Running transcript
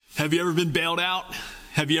Have you ever been bailed out?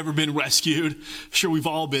 Have you ever been rescued? Sure, we've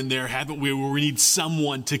all been there, haven't we? Where we need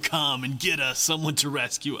someone to come and get us, someone to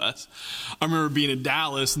rescue us. I remember being in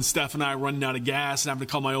Dallas and Steph and I running out of gas and having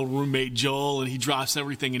to call my old roommate Joel, and he drops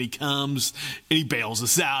everything and he comes and he bails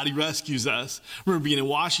us out. He rescues us. I remember being in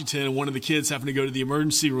Washington and one of the kids having to go to the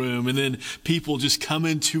emergency room, and then people just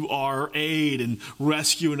coming to our aid and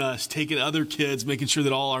rescuing us, taking other kids, making sure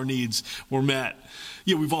that all our needs were met.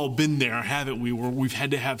 Yeah, we've all been there, haven't we? Where we've had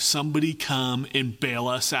to have somebody come and bail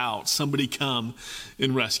us out, somebody come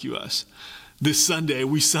and rescue us. This Sunday,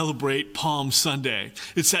 we celebrate Palm Sunday.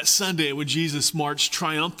 It's that Sunday when Jesus marched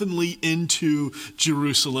triumphantly into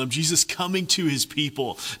Jerusalem. Jesus coming to his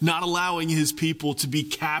people, not allowing his people to be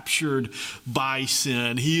captured by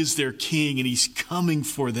sin. He is their king, and he's coming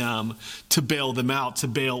for them to bail them out, to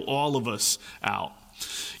bail all of us out.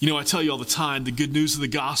 You know, I tell you all the time, the good news of the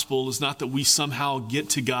gospel is not that we somehow get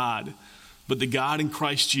to God, but that God in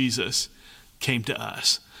Christ Jesus came to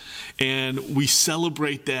us. And we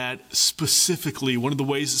celebrate that specifically. One of the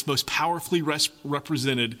ways it's most powerfully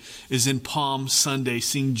represented is in Palm Sunday,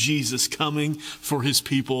 seeing Jesus coming for his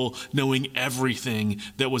people, knowing everything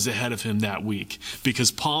that was ahead of him that week. Because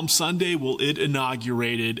Palm Sunday, it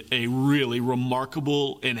inaugurated a really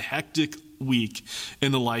remarkable and hectic week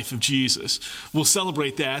in the life of Jesus. We'll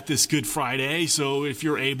celebrate that this Good Friday. So if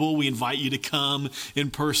you're able, we invite you to come in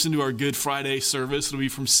person to our Good Friday service. It'll be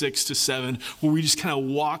from 6 to 7, where we just kind of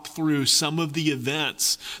walk through some of the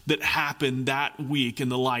events that happened that week in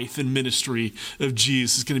the life and ministry of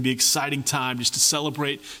Jesus. It's going to be an exciting time just to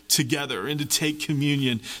celebrate together and to take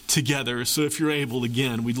communion together. So if you're able,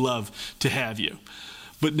 again, we'd love to have you.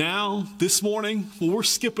 But now, this morning, we're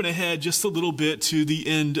skipping ahead just a little bit to the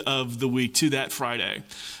end of the week, to that Friday,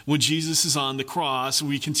 when Jesus is on the cross.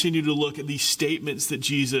 We continue to look at these statements that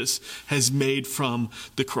Jesus has made from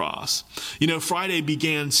the cross. You know, Friday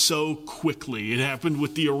began so quickly. It happened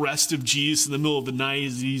with the arrest of Jesus in the middle of the night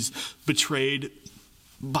as he's betrayed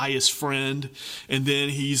by his friend, and then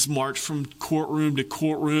he's marched from courtroom to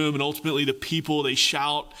courtroom, and ultimately the people, they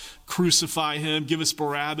shout, "Crucify him, give us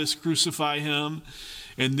Barabbas, crucify him."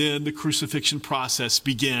 And then the crucifixion process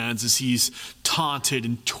begins as he's taunted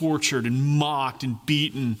and tortured and mocked and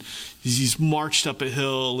beaten, as he's marched up a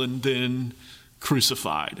hill and then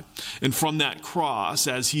crucified. And from that cross,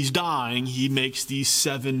 as he's dying, he makes these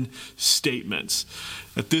 7 statements.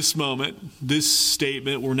 At this moment, this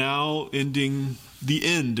statement, we're now ending the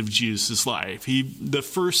end of Jesus' life. The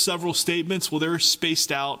first several statements, they're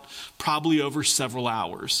spaced out probably over several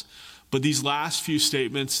hours. But these last few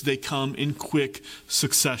statements, they come in quick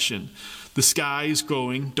succession. The sky is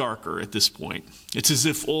growing darker at this point. It's as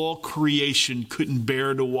if all creation couldn't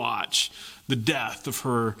bear to watch the death of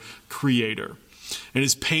her creator. And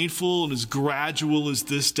as painful and as gradual as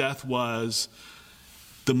this death was,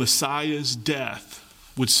 the Messiah's death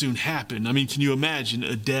would soon happen. I mean, can you imagine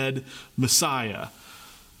a dead Messiah?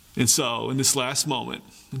 And so, in this last moment,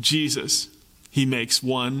 Jesus, he makes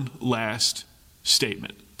one last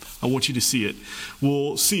statement. I want you to see it.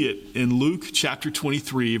 We'll see it in Luke chapter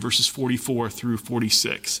 23, verses 44 through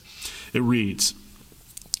 46. It reads,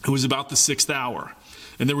 "It was about the 6th hour,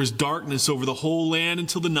 and there was darkness over the whole land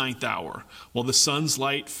until the 9th hour, while the sun's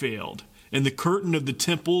light failed, and the curtain of the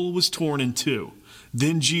temple was torn in two.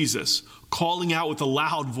 Then Jesus, calling out with a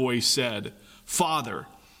loud voice, said, 'Father,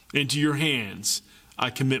 into your hands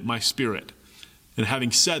I commit my spirit.' And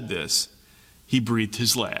having said this, he breathed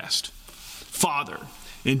his last. Father,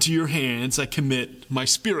 into your hands I commit my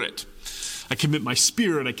spirit. I commit my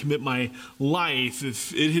spirit. I commit my life."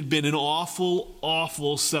 If it had been an awful,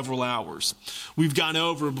 awful several hours. We've gone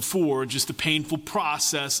over before just the painful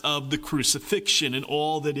process of the crucifixion and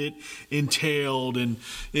all that it entailed. And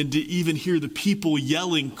to even hear the people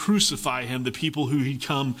yelling, "Crucify him," the people who he'd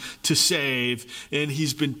come to save. And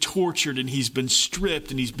he's been tortured, and he's been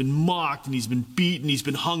stripped, and he's been mocked, and he's been beaten, he's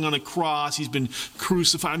been hung on a cross, he's been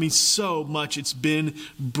crucified. I mean, so much. It's been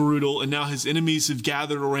brutal. And now his enemies have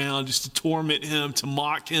gathered around just to torment him, to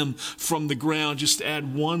mock him from the ground, just to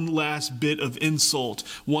add one last bit of insult,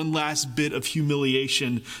 one last bit of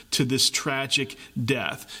humiliation to this tragic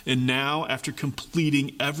death. And now, after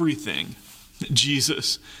completing everything,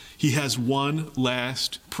 Jesus, he has one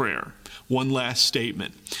last prayer, one last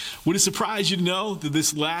statement. Would it surprise you to know that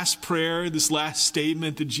this last prayer, this last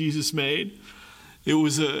statement that Jesus made, it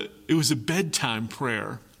was a bedtime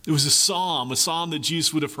prayer It was a psalm that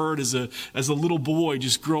Jesus would have heard as a little boy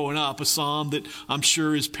just growing up, a psalm that I'm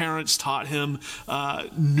sure his parents taught him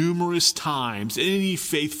numerous times. Any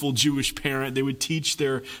faithful Jewish parent, they would teach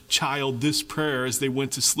their child this prayer as they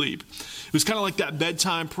went to sleep. It was kind of like that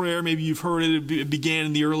bedtime prayer. Maybe you've heard it. It began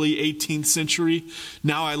in the early 18th century.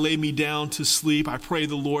 Now I lay me down to sleep. I pray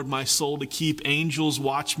the Lord my soul to keep. Angels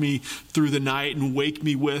watch me through the night and wake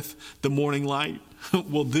me with the morning light.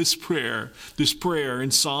 Well, this prayer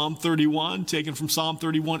in Psalm 31, taken from Psalm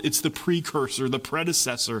 31, it's the precursor, the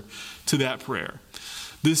predecessor to that prayer.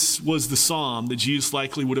 This was the psalm that Jesus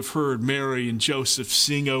likely would have heard Mary and Joseph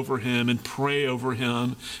sing over him and pray over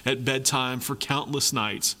him at bedtime for countless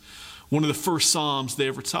nights. One of the first psalms they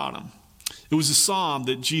ever taught him. It was a psalm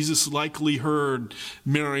that Jesus likely heard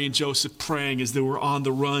Mary and Joseph praying as they were on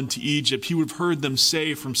the run to Egypt. He would have heard them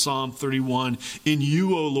say from Psalm 31, "In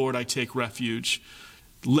you, O Lord, I take refuge.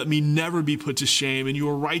 Let me never be put to shame. In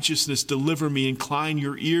your righteousness, deliver me. Incline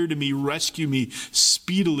your ear to me. Rescue me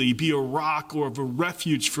speedily. Be a rock or of a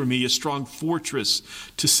refuge for me, a strong fortress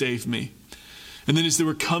to save me." And then as they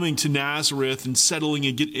were coming to Nazareth and settling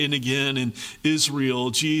in again in Israel,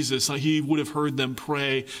 Jesus, he would have heard them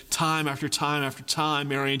pray time after time after time,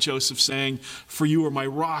 Mary and Joseph saying, "For you are my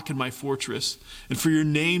rock and my fortress. And for your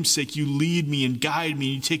name's sake, you lead me and guide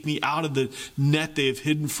me. You take me out of the net they have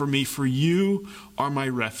hidden for me. For you are my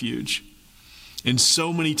refuge." And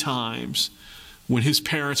so many times when his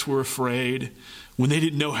parents were afraid, when they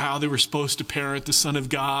didn't know how they were supposed to parent the Son of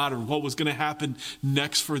God or what was going to happen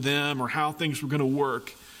next for them or how things were going to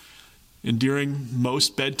work. And during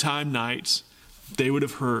most bedtime nights, they would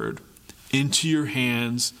have heard, "Into your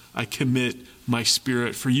hands I commit my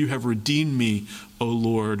spirit, for you have redeemed me, O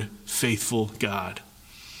Lord, faithful God."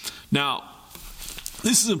 Now,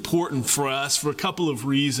 this is important for us for a couple of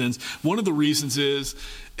reasons. One of the reasons is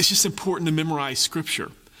it's just important to memorize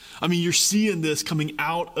Scripture. I mean, you're seeing this coming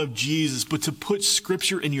out of Jesus, but to put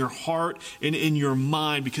Scripture in your heart and in your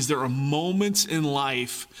mind, because there are moments in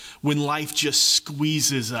life when life just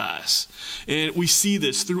squeezes us. And we see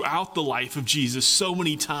this throughout the life of Jesus. So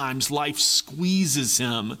many times life squeezes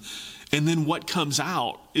him. And then what comes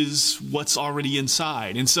out is what's already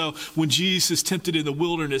inside. And so when Jesus is tempted in the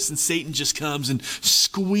wilderness and Satan just comes and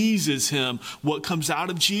squeezes him, what comes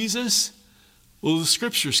out of Jesus? Well, the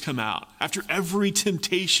Scriptures come out. After every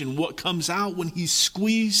temptation, what comes out when he's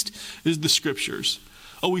squeezed is the Scriptures.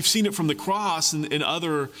 Oh, we've seen it from the cross and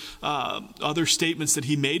other statements that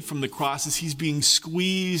he made from the cross as he's being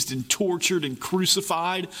squeezed and tortured and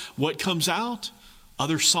crucified. What comes out?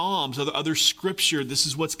 Other Psalms, other Scripture. This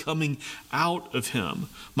is what's coming out of him.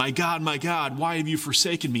 My God, why have you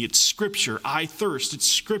forsaken me? It's Scripture. I thirst. It's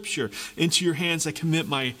Scripture. Into your hands I commit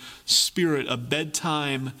my spirit, a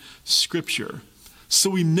bedtime Scripture. So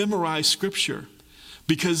we memorize Scripture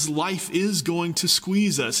because life is going to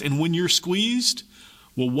squeeze us. And when you're squeezed,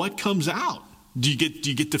 well, what comes out? Do you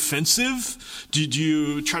get defensive? Do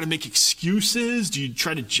you try to make excuses? Do you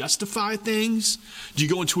try to justify things? Do you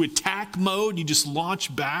go into attack mode? Do you just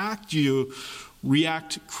launch back? Do you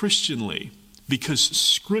react Christianly? Because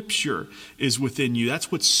Scripture is within you. That's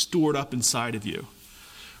what's stored up inside of you.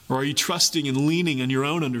 Or are you trusting and leaning on your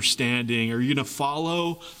own understanding? Are you going to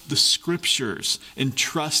follow the Scriptures and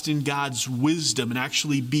trust in God's wisdom and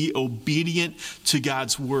actually be obedient to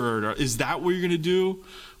God's word? Or is that what you're going to do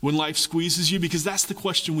when life squeezes you? Because that's the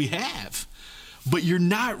question we have. But you're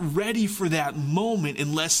not ready for that moment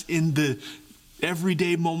unless in the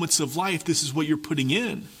everyday moments of life, this is what you're putting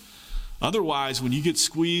in. Otherwise, when you get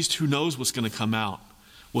squeezed, who knows what's going to come out?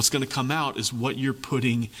 What's going to come out is what you're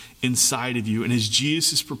putting inside of you. And as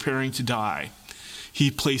Jesus is preparing to die, he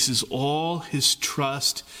places all his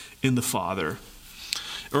trust in the Father.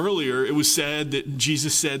 Earlier, it was said that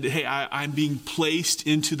Jesus said, hey, I'm being placed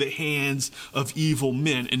into the hands of evil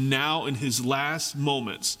men. And now in his last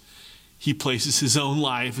moments, he places his own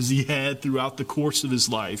life, as he had throughout the course of his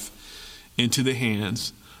life, into the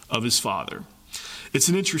hands of his Father. It's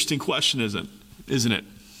an interesting question, isn't it?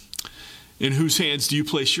 In whose hands do you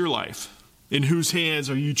place your life? In whose hands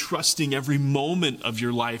are you trusting every moment of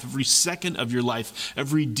your life, every second of your life,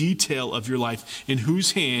 every detail of your life? In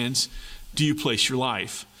whose hands do you place your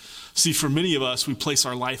life? See, for many of us, we place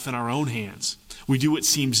our life in our own hands. We do what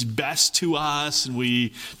seems best to us, and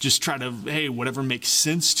we just try to, hey, whatever makes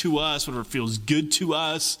sense to us, whatever feels good to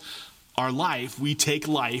us. Our life, we take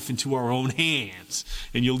life into our own hands.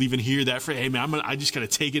 And you'll even hear that phrase, hey man, I just got to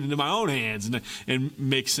take it into my own hands and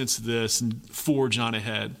make sense of this and forge on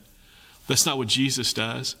ahead. That's not what Jesus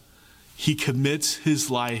does. He commits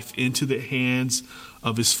his life into the hands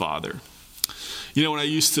of his Father. You know, when I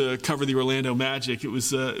used to cover the Orlando Magic, it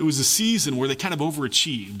was a season where they kind of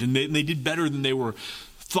overachieved, and they did better than they were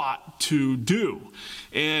thought to do.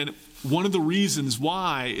 And one of the reasons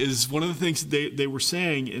why is one of the things they were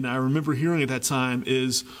saying, and I remember hearing at that time,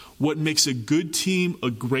 is what makes a good team a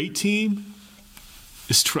great team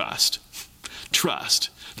is trust. Trust.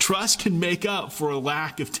 Trust can make up for a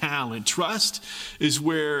lack of talent. Trust is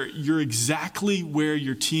where you're exactly where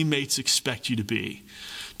your teammates expect you to be.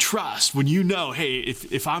 Trust, when you know, hey,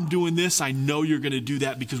 if I'm doing this, I know you're going to do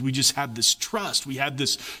that because we just have this trust. We have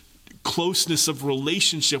this closeness of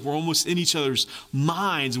relationship. We're almost in each other's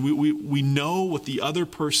minds. We know what the other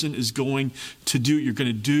person is going to do. You're going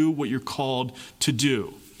to do what you're called to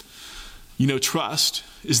do. You know, trust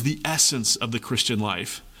is the essence of the Christian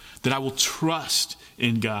life. That I will trust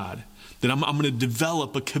in God. That I'm going to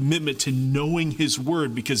develop a commitment to knowing His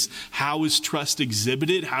Word, because how is trust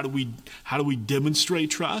exhibited? How do we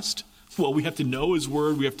demonstrate trust? Well, we have to know His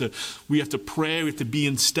Word. We have to pray. We have to be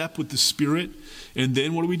in step with the Spirit. And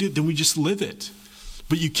then what do? Then we just live it.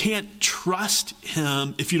 But you can't trust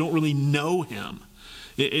Him if you don't really know Him.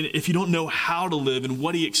 If you don't know how to live and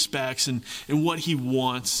what He expects and what He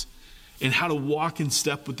wants and how to walk in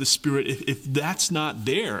step with the Spirit, if that's not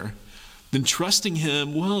there, then trusting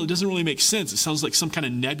Him, well, it doesn't really make sense. It sounds like some kind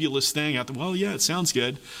of nebulous thing out there. Well, yeah, it sounds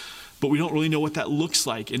good, but we don't really know what that looks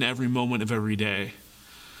like in every moment of every day.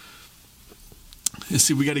 And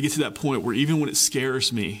see, we got to get to that point where even when it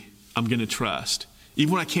scares me, I'm going to trust.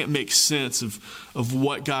 Even when I can't make sense of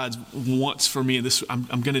what God wants for me,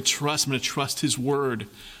 I'm going to trust. I'm going to trust His Word.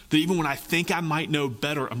 That even when I think I might know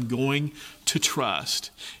better, I'm going to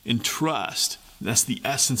trust. And trust, that's the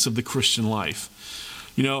essence of the Christian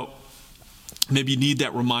life. You know, maybe you need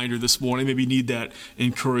that reminder this morning. Maybe you need that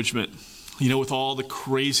encouragement. You know, with all the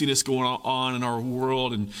craziness going on in our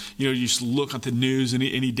world, and, you know, you just look at the news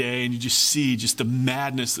any day and you just see just the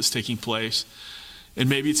madness that's taking place. And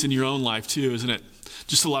maybe it's in your own life too, isn't it?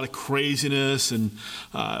 Just a lot of craziness, and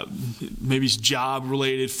maybe it's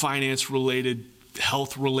job-related, finance-related,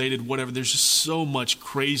 health-related, whatever. There's just so much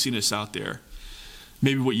craziness out there.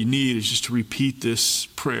 Maybe what you need is just to repeat this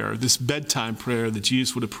prayer, this bedtime prayer that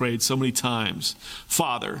Jesus would have prayed so many times.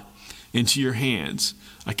 Father, into your hands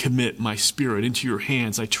I commit my spirit. Into your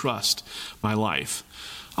hands I trust my life.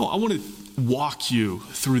 I want to walk you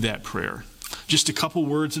through that prayer. Just a couple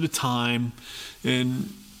words at a time,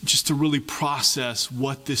 and just to really process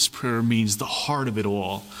what this prayer means, the heart of it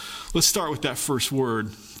all. Let's start with that first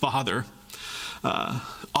word, Father.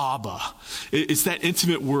 Abba. It's that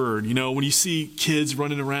intimate word. You know, when you see kids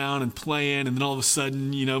running around and playing, and then all of a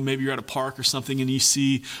sudden, you know, maybe you're at a park or something and you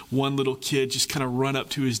see one little kid just kind of run up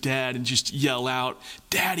to his dad and just yell out,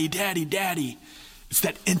 Daddy, Daddy, Daddy. It's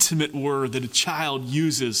that intimate word that a child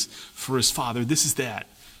uses for his father. This is that,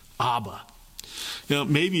 Abba. You know,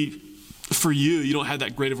 maybe for you don't have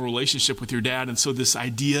that great of a relationship with your dad, and so this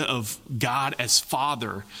idea of God as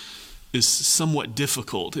Father is somewhat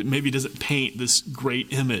difficult. It maybe doesn't paint this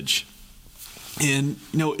great image. And,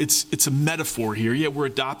 you know, it's a metaphor here. Yeah, we're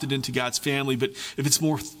adopted into God's family, but if it's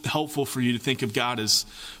more helpful for you to think of God as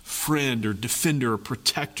friend or defender or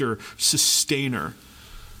protector, sustainer,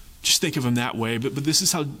 just think of Him that way. But this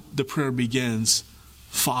is how the prayer begins.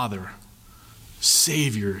 Father,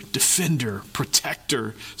 Savior, defender,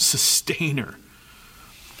 protector, sustainer.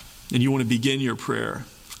 And you want to begin your prayer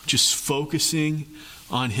just focusing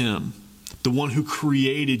on Him, the one who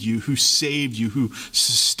created you, who saved you, who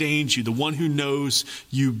sustains you, the one who knows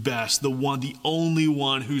you best, the only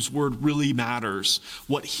one whose word really matters.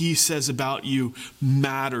 What He says about you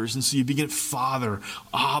matters. And so you begin, Father,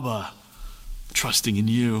 Abba, trusting in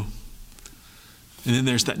you. And then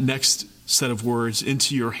there's that next set of words,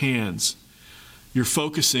 into your hands. You're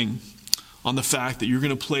focusing on the fact that you're going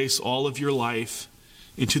to place all of your life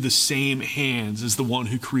into the same hands as the one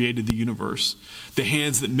who created the universe. The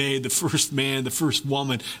hands that made the first man, the first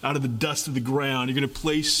woman out of the dust of the ground. You're going to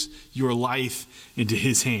place your life into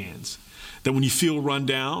His hands. That when you feel run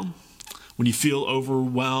down, when you feel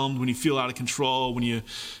overwhelmed, when you feel out of control, when you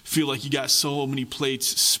feel like you got so many plates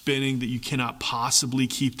spinning that you cannot possibly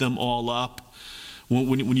keep them all up,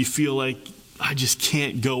 when you feel like I just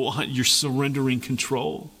can't go on, you're surrendering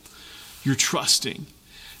control. You're trusting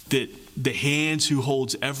that the hands who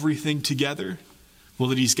holds everything together, well,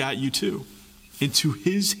 that He's got you too. Into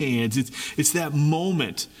His hands. It's that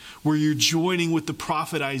moment where you're joining with the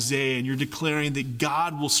prophet Isaiah and you're declaring that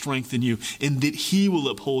God will strengthen you and that He will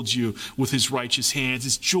uphold you with His righteous hands.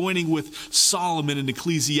 It's joining with Solomon in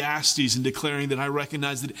Ecclesiastes and declaring that I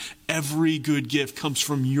recognize that every good gift comes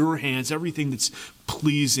from your hands. Everything that's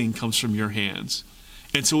pleasing comes from your hands.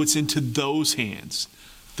 And so it's into those hands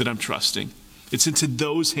that I'm trusting. It's into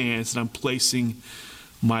those hands that I'm placing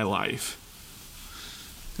my life.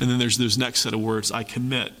 And then there's those next set of words, I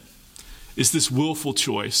commit. It's this willful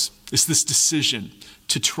choice. It's this decision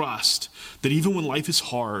to trust that even when life is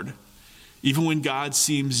hard, even when God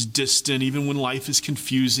seems distant, even when life is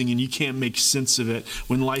confusing and you can't make sense of it,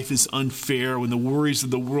 when life is unfair, when the worries of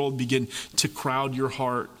the world begin to crowd your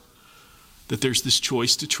heart, that there's this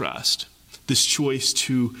choice to trust, this choice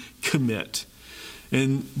to commit.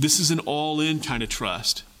 And this is an all-in kind of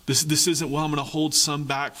trust. This isn't, well, I'm going to hold some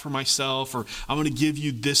back for myself, or I'm going to give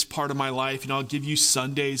you this part of my life. I'll give you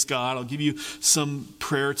Sundays, God. I'll give you some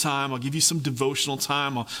prayer time. I'll give you some devotional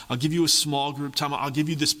time. I'll give you a small group time. I'll give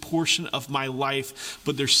you this portion of my life.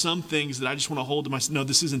 But there's some things that I just want to hold to myself. No,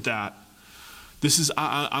 this isn't that. This is,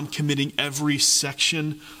 I'm committing every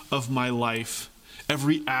section of my life,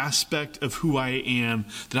 every aspect of who I am,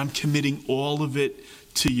 that I'm committing all of it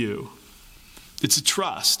to you. It's a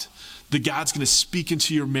trust that God's going to speak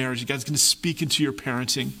into your marriage, God's going to speak into your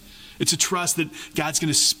parenting. It's a trust that God's going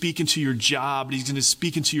to speak into your job, and He's going to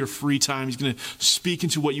speak into your free time. He's going to speak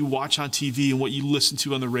into what you watch on TV and what you listen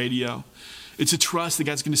to on the radio. It's a trust that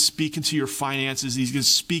God's going to speak into your finances. He's going to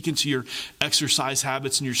speak into your exercise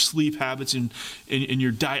habits and your sleep habits and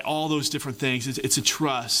your diet, all those different things. It's a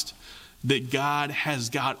trust that God has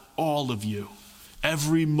got all of you.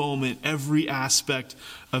 Every moment, every aspect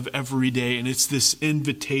of every day. And it's this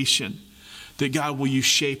invitation that, God, will you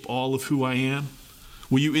shape all of who I am?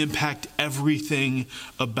 Will you impact everything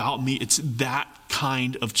about me? It's that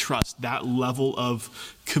kind of trust, that level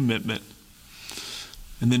of commitment.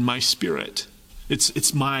 And then my spirit.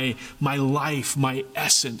 It's my life, my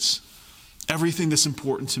essence, everything that's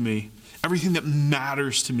important to me, everything that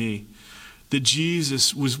matters to me, that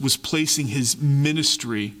Jesus was placing his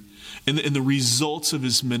ministry and the results of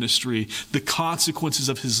his ministry, the consequences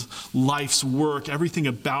of his life's work, everything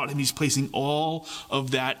about him, he's placing all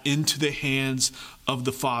of that into the hands of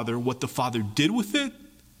the Father. What the Father did with it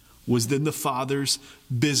was then the Father's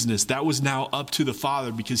business. That was now up to the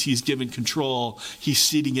Father because he's given control. He's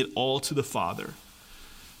ceding it all to the Father.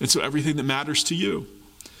 And so everything that matters to you,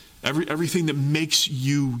 everything that makes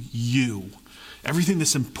you you, everything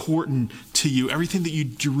that's important to you, everything that you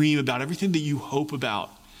dream about, everything that you hope about,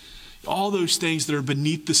 all those things that are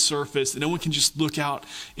beneath the surface that no one can just look out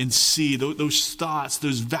and see, those thoughts,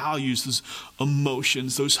 those values, those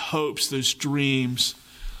emotions, those hopes, those dreams,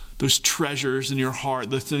 those treasures in your heart,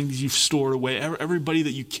 the things you've stored away, everybody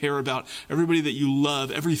that you care about, everybody that you love,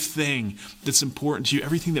 everything that's important to you,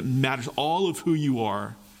 everything that matters, all of who you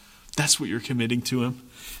are, that's what you're committing to him.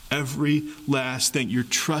 Every last thing. You're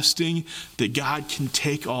trusting that God can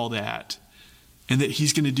take all that and that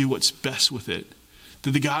he's going to do what's best with it.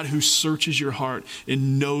 That the God who searches your heart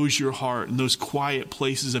and knows your heart and those quiet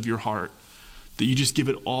places of your heart, that you just give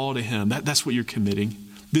it all to him. That's what you're committing.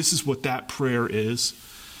 This is what that prayer is.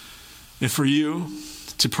 And for you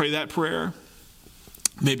to pray that prayer,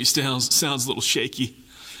 maybe sounds a little shaky.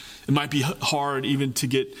 It might be hard even to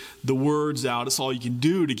get the words out. It's all you can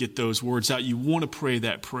do to get those words out. You want to pray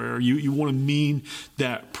that prayer. You want to mean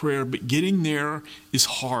that prayer. But getting there is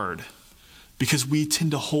hard because we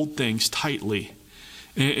tend to hold things tightly.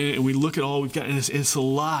 And we look at all we've got, and it's a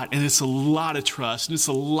lot. And it's a lot of trust. And it's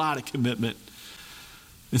a lot of commitment.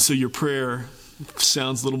 And so your prayer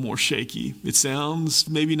sounds a little more shaky. It sounds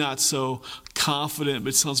maybe not so confident, but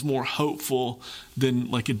it sounds more hopeful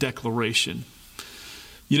than like a declaration.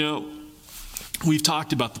 You know, we've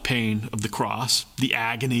talked about the pain of the cross, the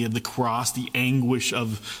agony of the cross, the anguish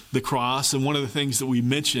of the cross. And one of the things that we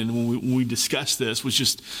mentioned when we discussed this was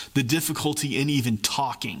just the difficulty in even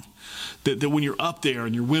talking. That when you're up there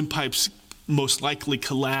and your windpipe's most likely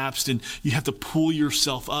collapsed and you have to pull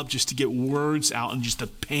yourself up just to get words out, and just the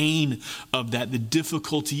pain of that, the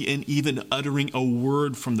difficulty in even uttering a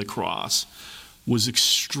word from the cross was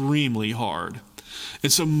extremely hard.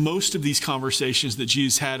 And so most of these conversations that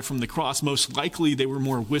Jesus had from the cross, most likely they were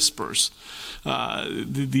more whispers.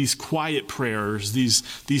 These quiet prayers, these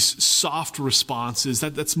soft responses,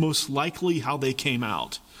 that's most likely how they came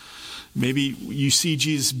out. Maybe you see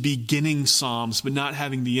Jesus beginning Psalms, but not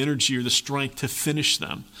having the energy or the strength to finish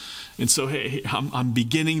them. And so, hey, I'm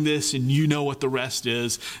beginning this, and you know what the rest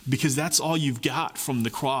is, because that's all you've got from the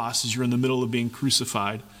cross as you're in the middle of being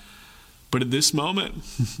crucified. But at this moment,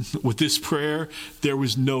 with this prayer, there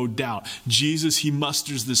was no doubt. Jesus, he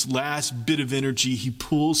musters this last bit of energy. He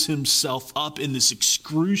pulls himself up in this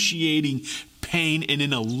excruciating pain, and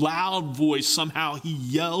in a loud voice, somehow he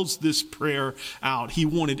yells this prayer out. He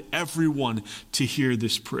wanted everyone to hear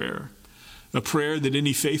this prayer. A prayer that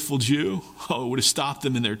any faithful Jew would have stopped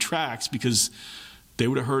them in their tracks, because They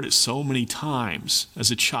would have heard it so many times as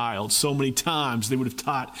a child. So many times they would have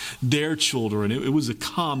taught their children. It was a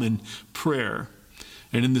common prayer.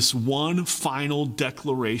 And in this one final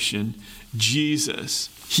declaration, Jesus,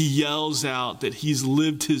 he yells out that he's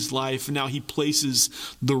lived his life, and now he places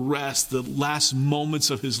the last moments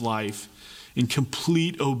of his life, in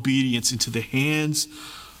complete obedience into the hands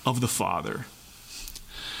of the Father.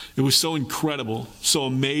 It was so incredible, so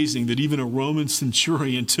amazing, that even a Roman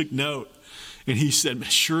centurion took note, and he said,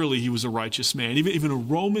 surely he was a righteous man. Even a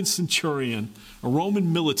Roman centurion, a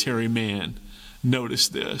Roman military man,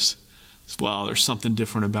 noticed this. Wow, there's something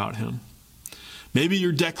different about him. Maybe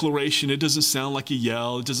your declaration, it doesn't sound like a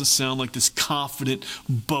yell. It doesn't sound like this confident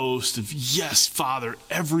boast of, yes, Father,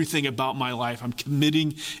 everything about my life I'm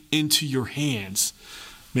committing into your hands.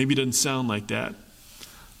 Maybe it doesn't sound like that.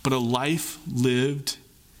 But a life lived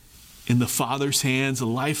in the Father's hands, a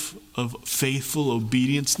life of faithful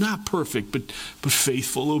obedience, not perfect, but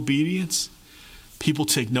faithful obedience. People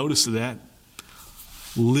take notice of that.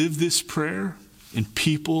 Live this prayer, and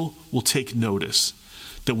people will take notice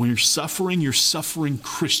that when you're suffering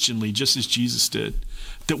Christianly, just as Jesus did.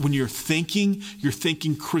 That when you're thinking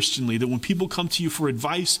Christianly. That when people come to you for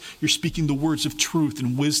advice, you're speaking the words of truth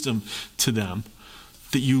and wisdom to them.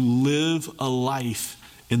 That you live a life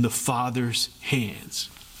in the Father's hands.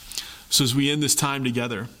 So as we end this time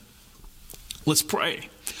together, let's pray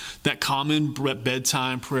that common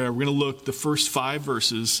bedtime prayer. We're going to look the first 5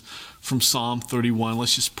 verses from Psalm 31.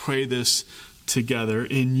 Let's just pray this together.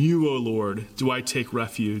 In you, O Lord, do I take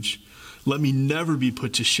refuge. Let me never be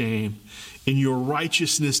put to shame. In your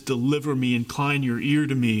righteousness, deliver me. Incline your ear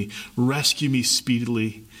to me. Rescue me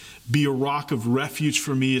speedily. Be a rock of refuge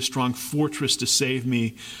for me, a strong fortress to save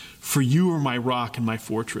me. For you are my rock and my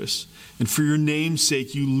fortress. And for your name's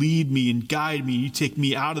sake, you lead me and guide me. You take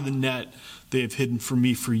me out of the net they have hidden for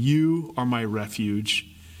me. For you are my refuge.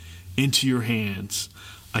 Into your hands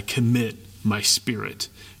I commit my spirit.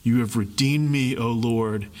 You have redeemed me, O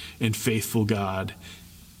Lord and faithful God.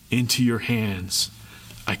 Into your hands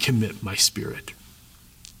I commit my spirit.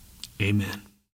 Amen.